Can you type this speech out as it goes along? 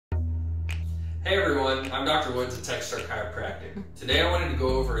Hey everyone, I'm Dr. Woods at TexStar Chiropractic. Today I wanted to go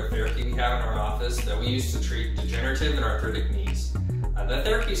over a therapy we have in our office that we use to treat degenerative and arthritic knees. That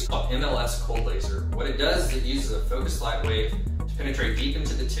therapy is called MLS Cold Laser. What it does is it uses a focused light wave to penetrate deep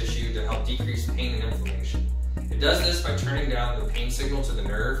into the tissue to help decrease pain and inflammation. It does this by turning down the pain signal to the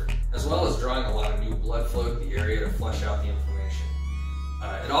nerve, as well as drawing a lot of new blood flow to the area to flush out the inflammation.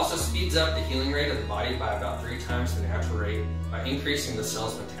 It also speeds up the healing rate of the body by about 3 times the natural rate by increasing the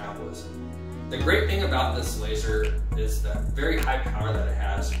cell's metabolism. The great thing about this laser is the very high power that it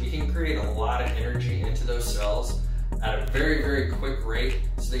has. We can create a lot of energy into those cells at a very, very quick rate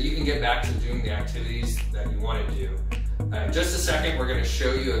so that you can get back to doing the activities that you want to do. In just a second, we're going to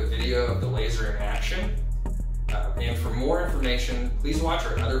show you a video of the laser in action. And for more information, please watch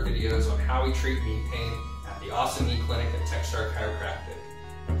our other videos on how we treat knee pain at the Awesome Knee Clinic at TexStar Chiropractic.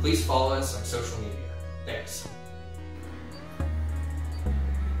 And please follow us on social media. Thanks.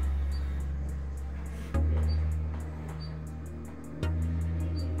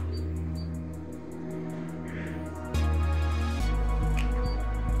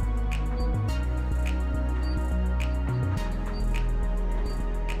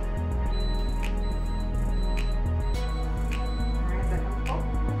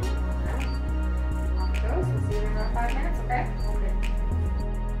 We'll see you in about 5 minutes, okay? Okay.